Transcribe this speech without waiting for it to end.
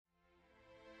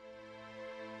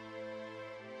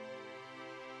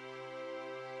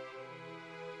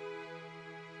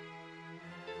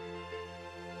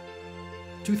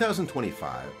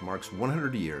2025 marks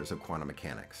 100 years of quantum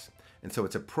mechanics, and so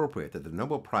it's appropriate that the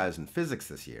Nobel Prize in Physics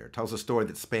this year tells a story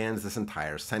that spans this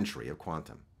entire century of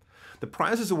quantum. The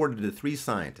prize is awarded to three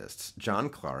scientists, John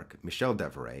Clark, Michel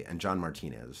Devoret, and John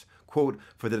Martinez, quote,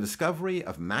 for the discovery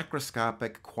of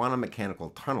macroscopic quantum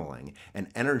mechanical tunneling and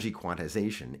energy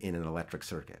quantization in an electric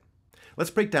circuit.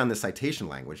 Let's break down this citation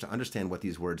language to understand what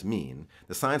these words mean,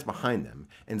 the science behind them,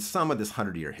 and some of this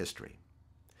 100-year history.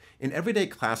 In everyday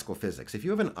classical physics, if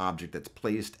you have an object that's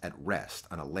placed at rest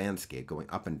on a landscape going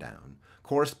up and down,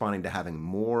 corresponding to having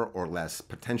more or less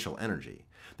potential energy,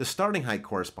 the starting height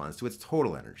corresponds to its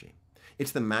total energy.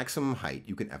 It's the maximum height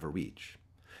you can ever reach.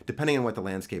 Depending on what the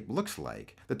landscape looks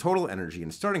like, the total energy in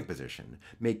starting position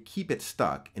may keep it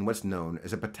stuck in what's known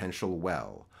as a potential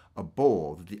well, a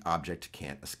bowl that the object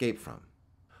can't escape from.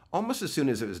 Almost as soon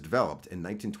as it was developed in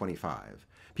 1925,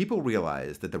 people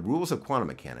realized that the rules of quantum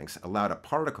mechanics allowed a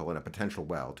particle in a potential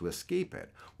well to escape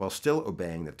it while still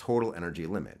obeying the total energy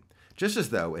limit, just as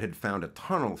though it had found a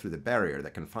tunnel through the barrier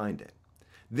that confined it.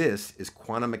 This is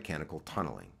quantum mechanical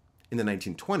tunneling. In the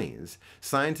 1920s,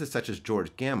 scientists such as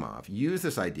George Gamow used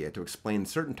this idea to explain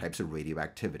certain types of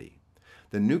radioactivity.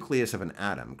 The nucleus of an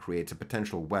atom creates a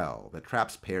potential well that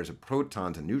traps pairs of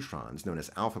protons and neutrons known as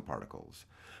alpha particles,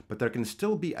 but there can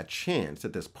still be a chance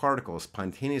that this particle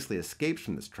spontaneously escapes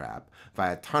from this trap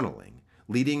via tunneling,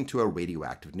 leading to a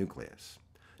radioactive nucleus.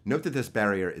 Note that this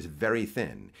barrier is very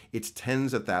thin. It's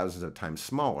tens of thousands of times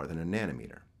smaller than a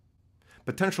nanometer.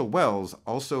 Potential wells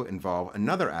also involve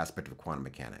another aspect of quantum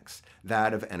mechanics,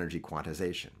 that of energy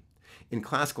quantization. In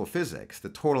classical physics, the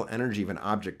total energy of an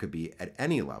object could be at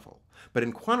any level, but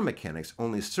in quantum mechanics,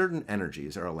 only certain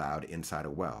energies are allowed inside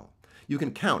a well. You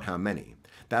can count how many.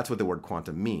 That's what the word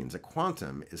quantum means. A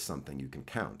quantum is something you can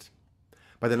count.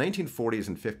 By the 1940s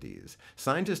and 50s,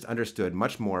 scientists understood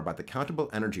much more about the countable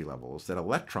energy levels that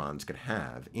electrons could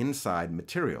have inside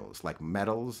materials like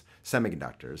metals,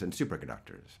 semiconductors, and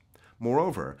superconductors.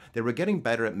 Moreover, they were getting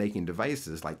better at making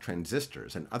devices like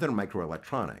transistors and other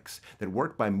microelectronics that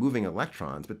work by moving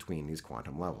electrons between these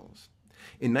quantum levels.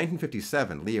 In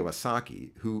 1957, Leo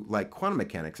Szilárd, who, like quantum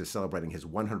mechanics, is celebrating his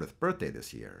 100th birthday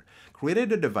this year,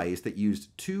 created a device that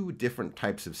used two different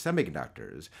types of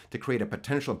semiconductors to create a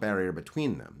potential barrier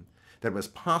between them that was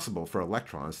possible for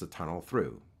electrons to tunnel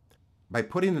through. By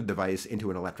putting the device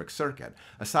into an electric circuit,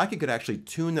 Szilárd could actually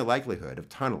tune the likelihood of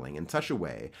tunneling in such a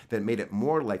way that made it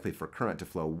more likely for current to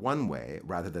flow one way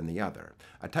rather than the other,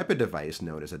 a type of device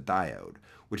known as a diode,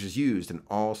 which is used in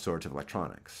all sorts of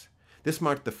electronics. This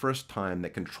marked the first time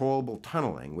that controllable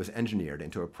tunneling was engineered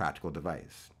into a practical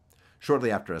device. Shortly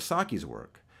after Szilárdd's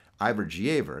work, Ivor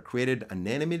Giaever created a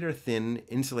nanometer-thin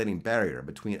insulating barrier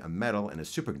between a metal and a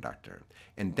superconductor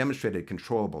and demonstrated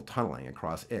controllable tunneling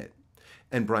across it.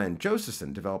 And Brian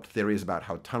Josephson developed theories about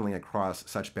how tunneling across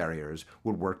such barriers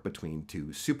would work between two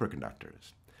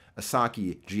superconductors.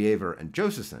 Szilárd, Giaever, and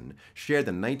Josephson shared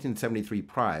the 1973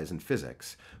 prize in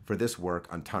physics for this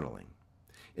work on tunneling.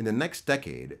 In the next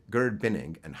decade, Gerd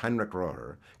Binnig and Heinrich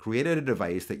Roher created a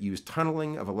device that used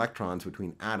tunneling of electrons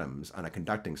between atoms on a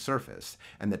conducting surface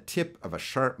and the tip of a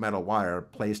sharp metal wire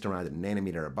placed around a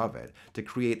nanometer above it to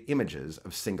create images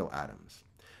of single atoms.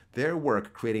 Their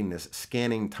work creating this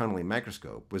scanning tunneling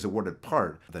microscope was awarded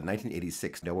part of the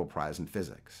 1986 Nobel Prize in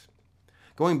Physics.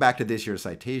 Going back to this year's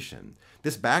citation,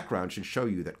 this background should show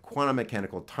you that quantum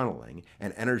mechanical tunneling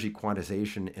and energy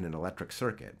quantization in an electric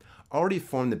circuit already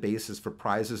formed the basis for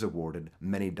prizes awarded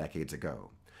many decades ago.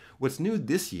 What's new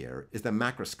this year is the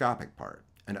macroscopic part,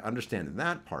 and to understand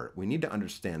that part, we need to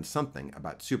understand something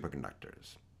about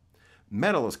superconductors.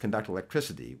 Metals conduct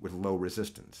electricity with low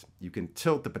resistance. You can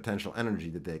tilt the potential energy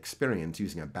that they experience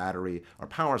using a battery or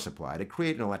power supply to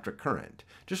create an electric current,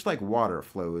 just like water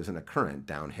flows in a current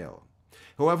downhill.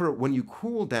 However, when you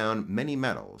cool down many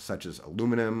metals, such as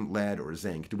aluminum, lead, or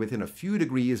zinc, to within a few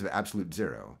degrees of absolute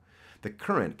zero, the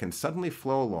current can suddenly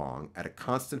flow along at a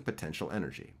constant potential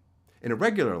energy. In a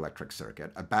regular electric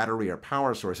circuit, a battery or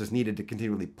power source is needed to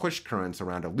continually push currents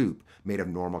around a loop made of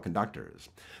normal conductors.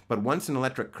 But once an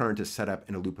electric current is set up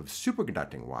in a loop of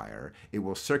superconducting wire, it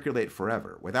will circulate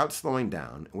forever, without slowing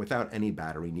down and without any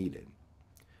battery needed.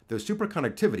 Though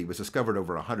superconductivity was discovered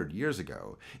over 100 years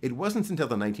ago, it wasn't until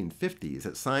the 1950s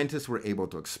that scientists were able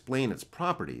to explain its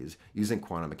properties using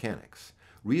quantum mechanics,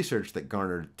 research that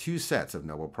garnered 2 sets of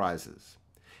Nobel Prizes.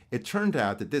 It turned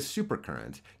out that this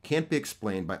supercurrent can't be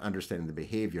explained by understanding the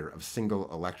behavior of single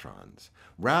electrons.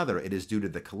 Rather, it is due to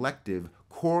the collective,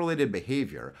 correlated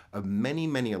behavior of many,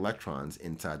 many electrons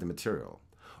inside the material.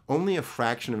 Only a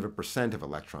fraction of a percent of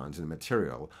electrons in the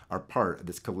material are part of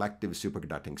this collective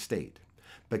superconducting state.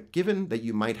 But given that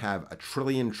you might have a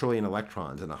trillion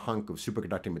electrons in a hunk of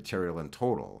superconducting material in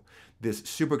total, this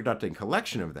superconducting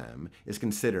collection of them is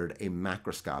considered a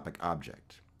macroscopic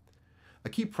object. A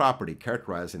key property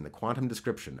characterizing the quantum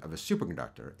description of a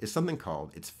superconductor is something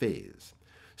called its phase.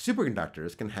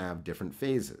 Superconductors can have different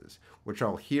phases, which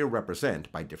I'll here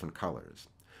represent by different colors.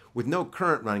 With no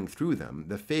current running through them,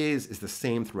 the phase is the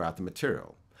same throughout the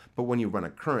material. But when you run a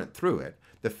current through it,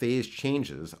 the phase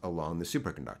changes along the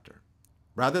superconductor.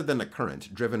 Rather than a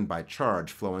current driven by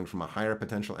charge flowing from a higher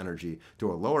potential energy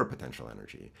to a lower potential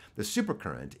energy, the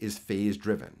supercurrent is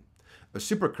phase-driven. A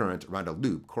supercurrent around a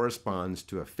loop corresponds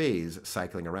to a phase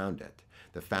cycling around it.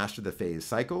 The faster the phase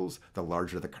cycles, the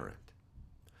larger the current.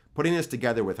 Putting this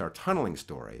together with our tunneling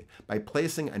story, by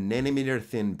placing a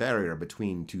nanometer-thin barrier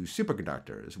between two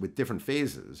superconductors with different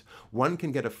phases, one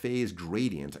can get a phase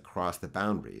gradient across the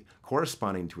boundary,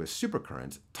 corresponding to a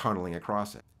supercurrent tunneling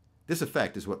across it. This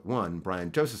effect is what won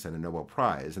Brian Josephson a Nobel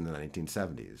Prize in the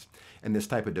 1970s, and this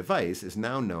type of device is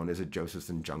now known as a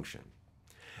Josephson junction.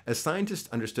 As scientists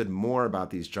understood more about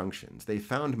these junctions, they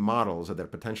found models of their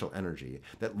potential energy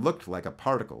that looked like a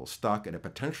particle stuck in a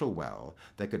potential well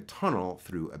that could tunnel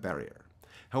through a barrier.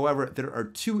 However, there are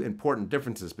two important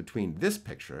differences between this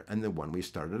picture and the one we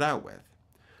started out with.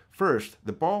 First,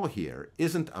 the ball here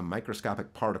isn't a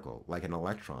microscopic particle like an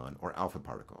electron or alpha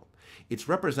particle. It's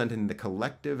representing the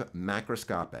collective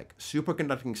macroscopic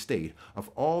superconducting state of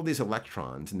all these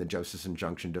electrons in the Josephson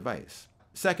junction device.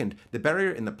 Second, the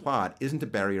barrier in the plot isn't a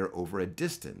barrier over a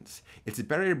distance. It's a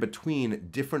barrier between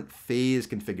different phase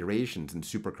configurations and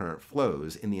supercurrent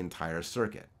flows in the entire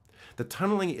circuit. The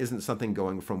tunneling isn't something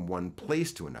going from one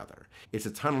place to another. It's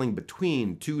a tunneling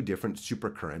between two different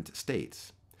supercurrent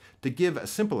states. To give a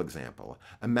simple example,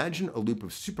 imagine a loop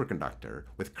of superconductor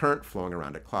with current flowing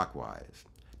around it clockwise.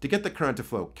 To get the current to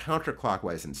flow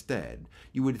counterclockwise instead,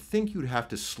 you would think you'd have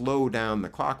to slow down the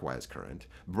clockwise current,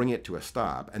 bring it to a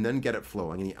stop, and then get it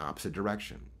flowing in the opposite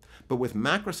direction. But with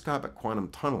macroscopic quantum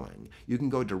tunneling, you can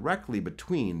go directly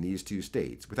between these two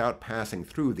states without passing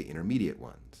through the intermediate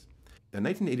ones. The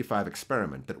 1985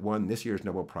 experiment that won this year's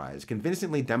Nobel Prize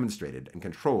convincingly demonstrated and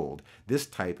controlled this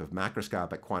type of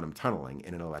macroscopic quantum tunneling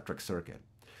in an electric circuit.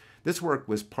 This work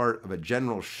was part of a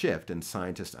general shift in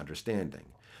scientists' understanding.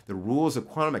 The rules of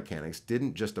quantum mechanics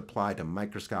didn't just apply to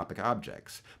microscopic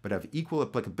objects, but have equal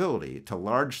applicability to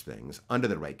large things under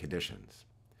the right conditions.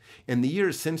 In the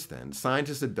years since then,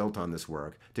 scientists have built on this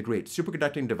work to create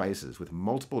superconducting devices with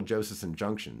multiple Josephson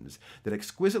junctions that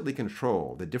exquisitely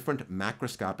control the different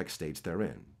macroscopic states they're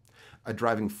in. A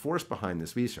driving force behind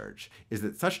this research is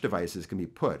that such devices can be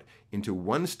put into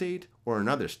one state or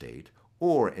another state,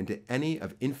 or into any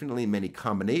of infinitely many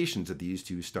combinations of these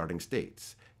two starting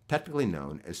states, technically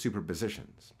known as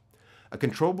superpositions. A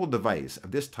controllable device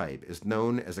of this type is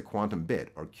known as a quantum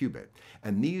bit, or qubit,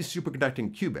 and these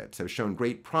superconducting qubits have shown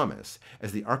great promise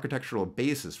as the architectural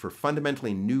basis for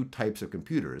fundamentally new types of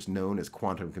computers known as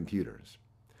quantum computers.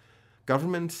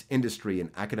 Governments, industry, and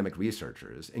academic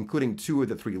researchers, including two of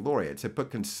the three laureates, have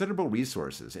put considerable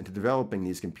resources into developing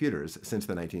these computers since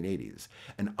the 1980s,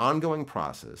 an ongoing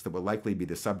process that will likely be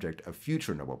the subject of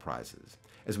future Nobel Prizes,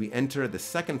 as we enter the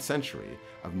second century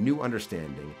of new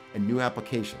understanding and new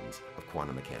applications of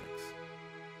quantum mechanics.